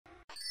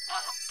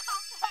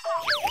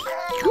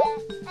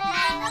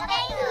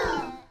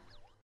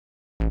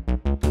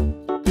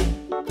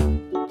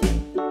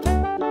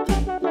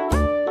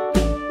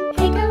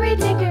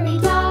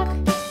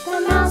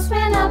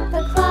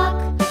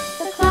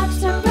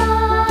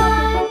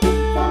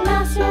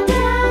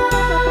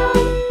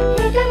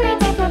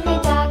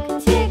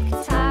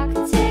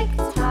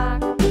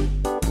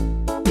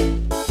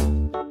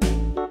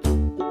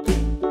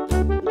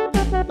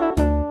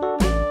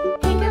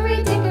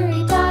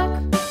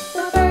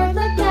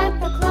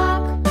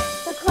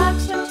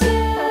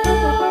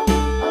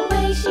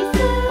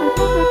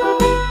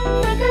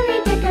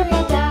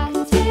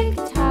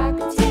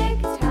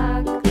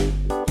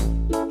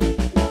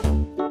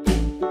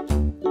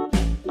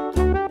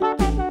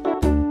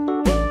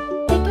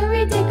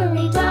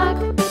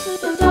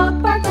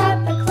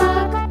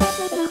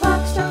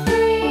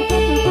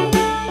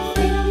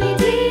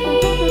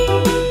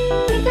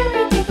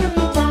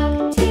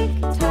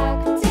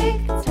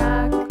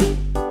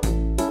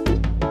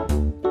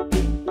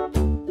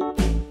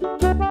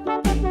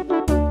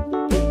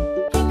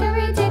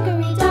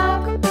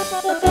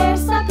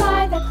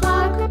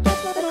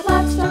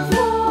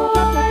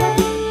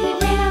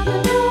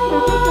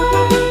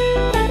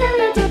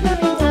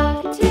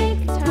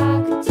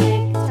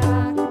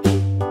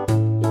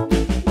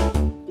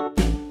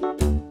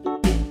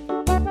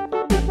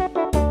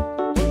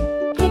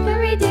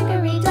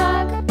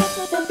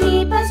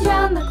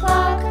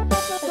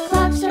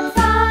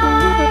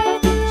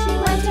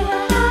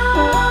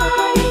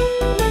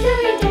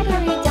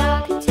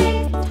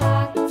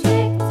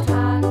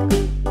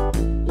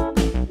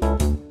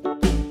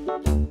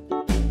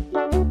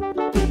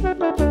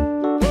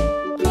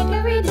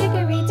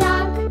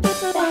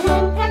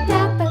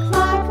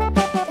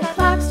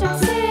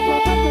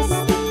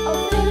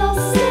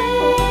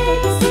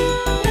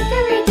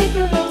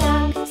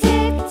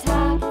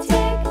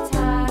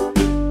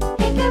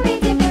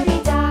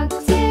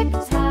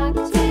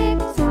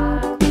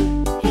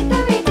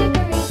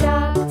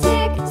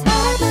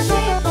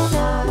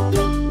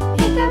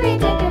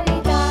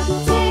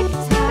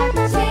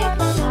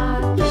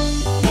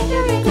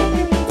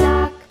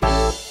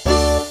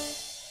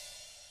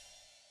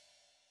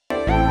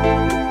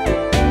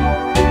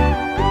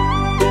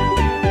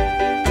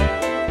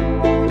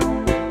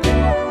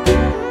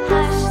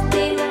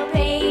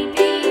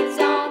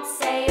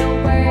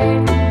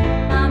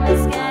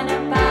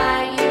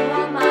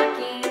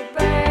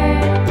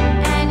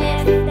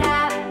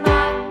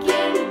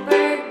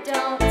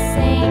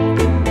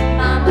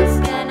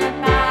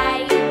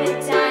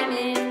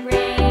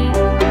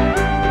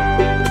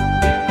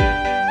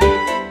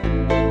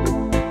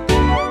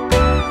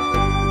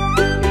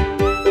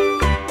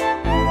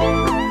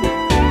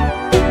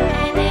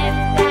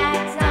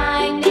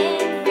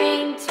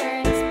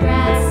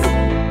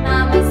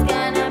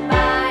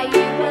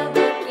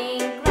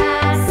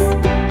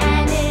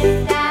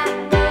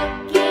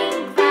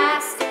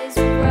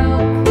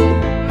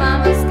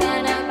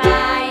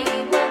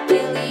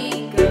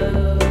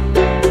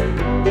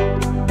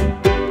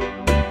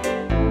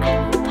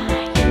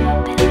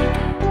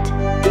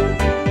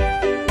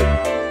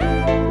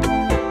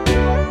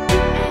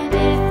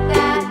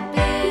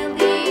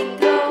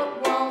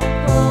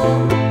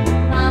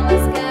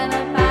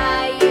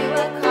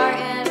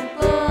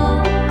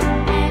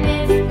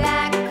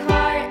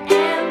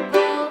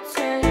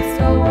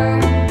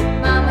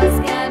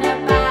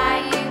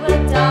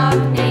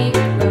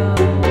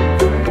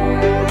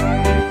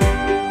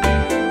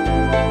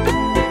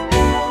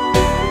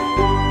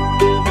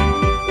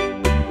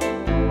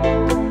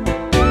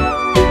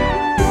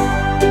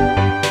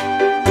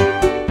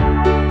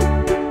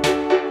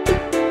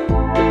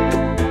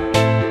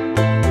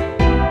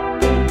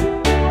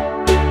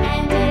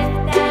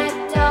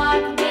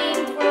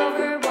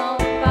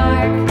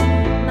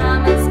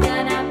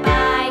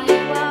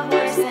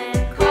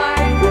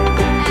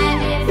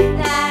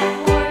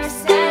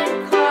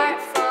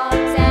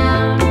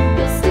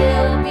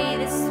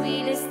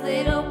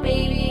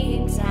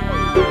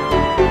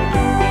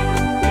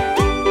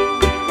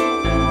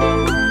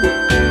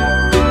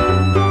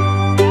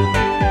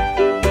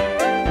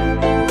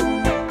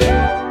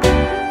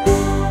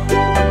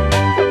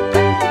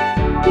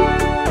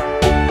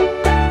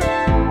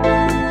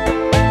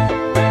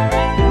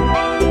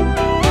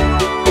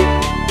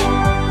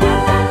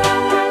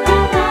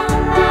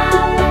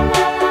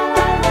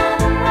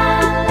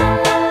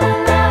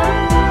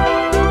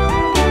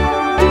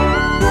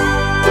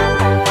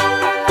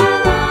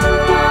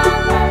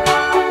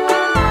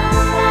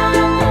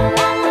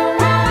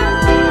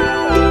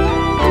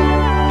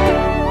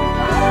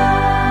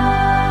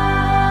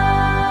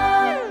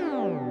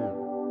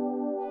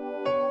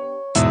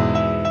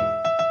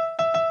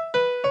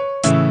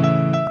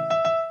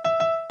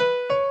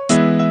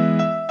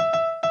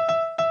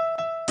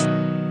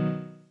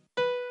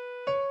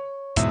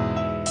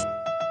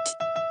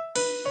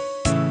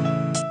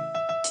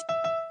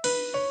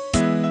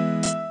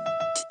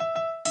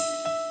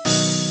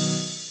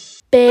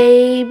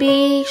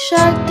Baby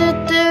shark, do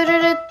do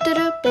do do do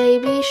do.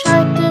 Baby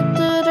shark, do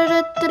do do do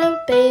do do.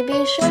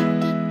 Baby shark,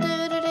 do do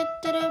do do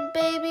do do.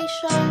 Baby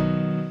shark.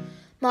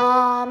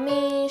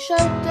 Mommy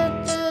shark, do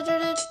do do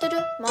do do do.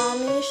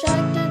 Mommy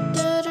shark, do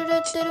do do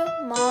do do do.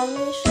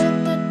 Mommy shark,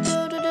 do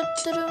do do do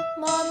do do.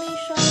 Mommy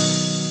shark.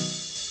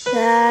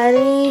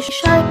 Daddy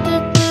shark, do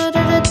do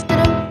do do do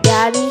do.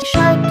 Daddy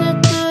shark, do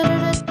do do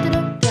do do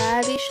do.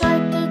 Daddy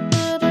shark, do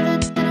do do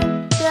do do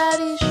do.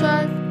 Daddy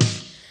shark.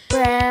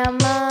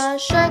 Grandma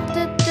shark,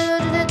 do do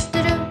do do do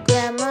do.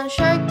 Grandma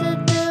shark, do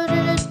do do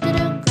do do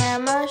do.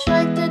 Grandma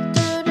shark, do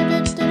do do do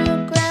do do.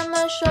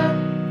 Grandma shark.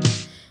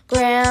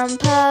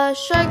 Grandpa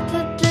shark, do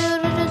do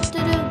do do do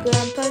do.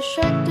 Grandpa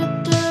shark, do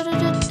do do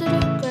do do do.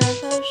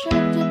 Grandpa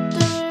shark, do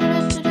do do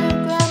do do.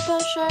 Grandpa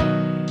shark.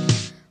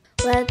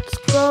 Let's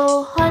go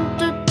hunt,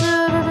 do do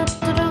do do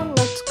do do.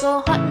 Let's go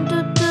hunt, do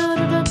do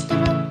do do do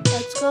do.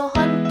 Let's go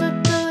hunt, do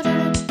do do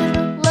do do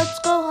do. Let's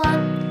go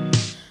hunt.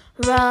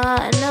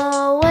 Run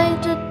away,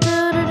 do do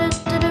do do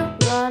do do.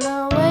 Run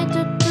away,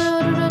 do do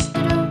do do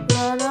do do.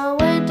 Run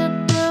away, do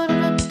do do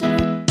do do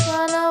do.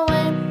 Run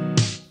away.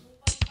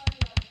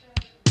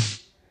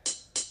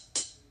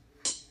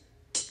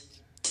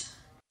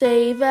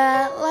 Save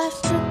at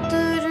last, do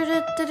do do do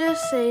do do.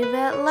 Save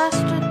at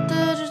last, do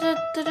do do do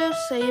do do.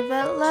 Save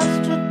at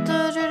last, do do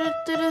do do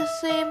do do.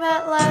 Save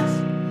at last.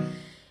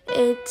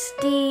 It's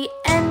the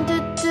end, do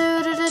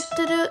do do do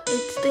do do.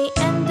 It's the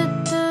end, do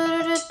do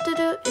do do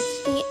do.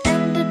 It's the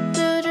end, do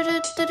do do do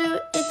do do.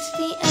 It's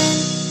the end.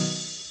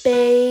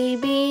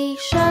 Baby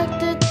shark,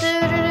 do do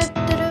do do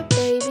do do.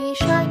 Baby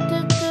shark, do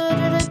do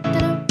do do do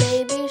do.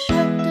 Baby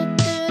shark, do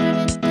do do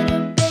do do do.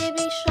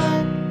 Baby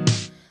shark.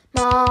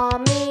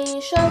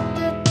 Mommy shark,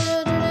 do do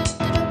do do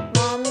do do.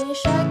 Mommy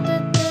shark, do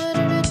do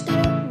do do do do.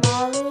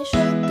 Mommy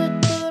shark, do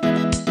do do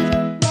do do do.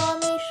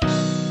 Mommy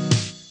shark.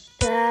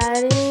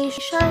 Daddy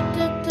shark,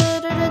 do do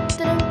do do do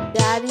do.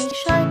 Daddy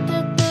shark, do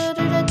do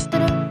do do do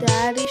do.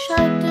 Daddy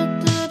shark, do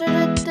do do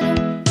do do do.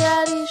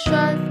 Daddy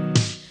shark.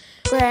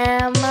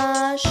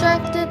 Grandma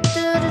shark, do do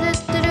do do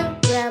do do.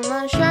 Grandma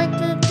shark,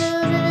 do do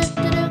do do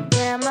do do.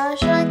 Grandma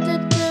shark, do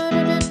do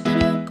do do do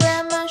do.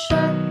 Grandma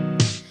shark.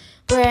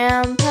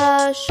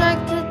 Grandpa shark,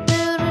 do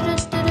do do do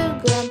do do.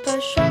 Grandpa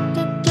shark,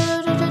 do do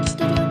do do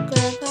do do.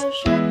 Grandpa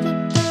shark, do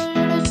do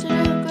do do do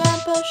do.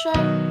 Grandpa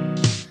shark.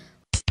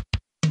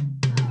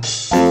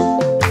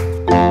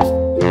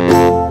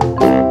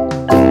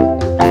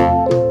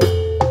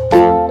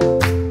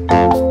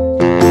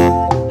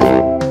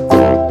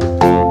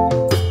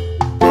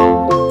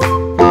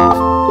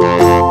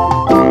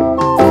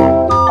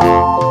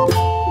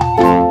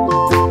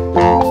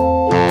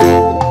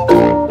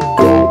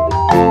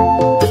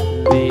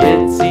 The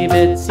itsy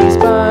bitsy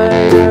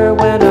spider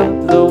went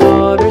up the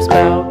water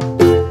spout.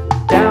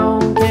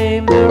 Down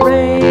came the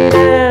rain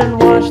and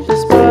washed the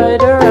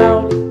spider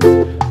out.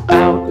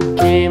 Out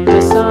came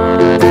the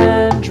sun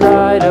and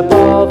dried up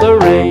all the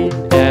rain.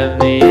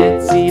 And the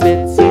itsy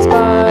bitsy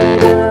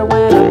spider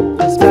went up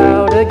the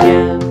spout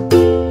again.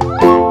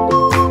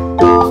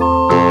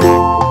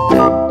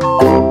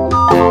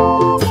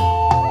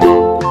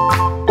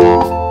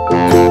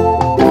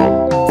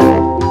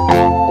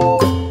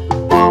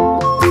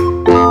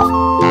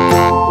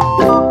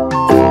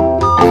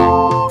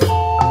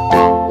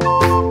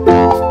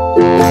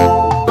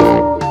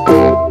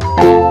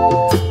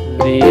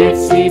 The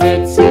itsy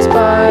bitsy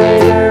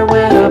spider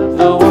went up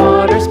the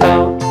water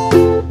spout.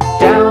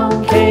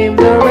 Down came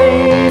the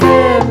rain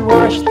and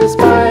washed the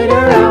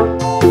spider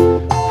out.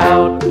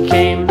 Out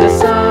came the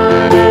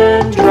sun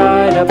and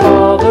dried up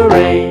all the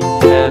rain.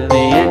 And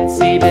the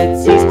itsy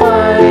bitsy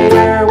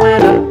spider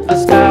went up the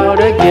spout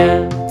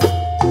again.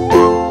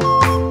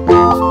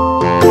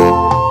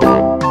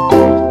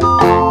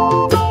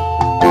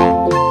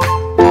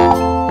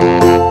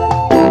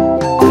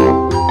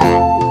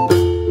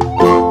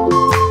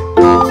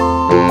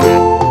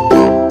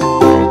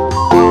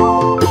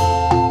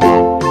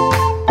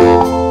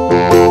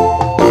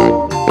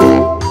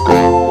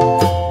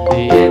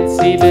 The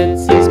itsy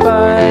bitsy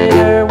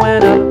spider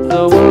went up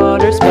the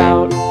water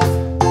spout.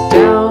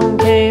 Down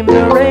came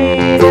the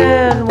rain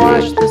and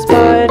washed the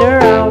spider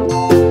out.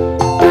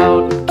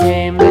 Out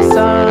came the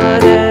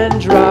sun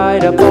and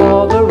dried up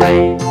all the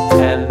rain.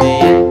 And the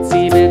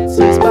itsy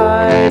bitsy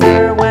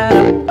spider went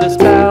up the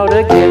spout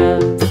again.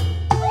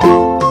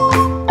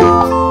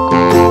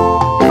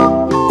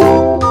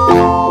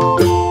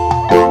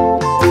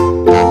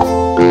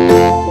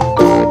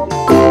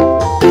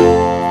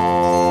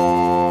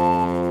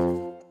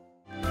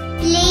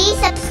 Please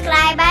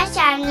subscribe our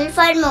channel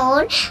for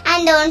more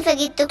and don't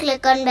forget to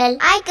click on bell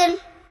icon.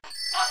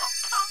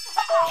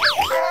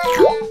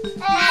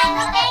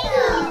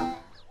 MangoPingo.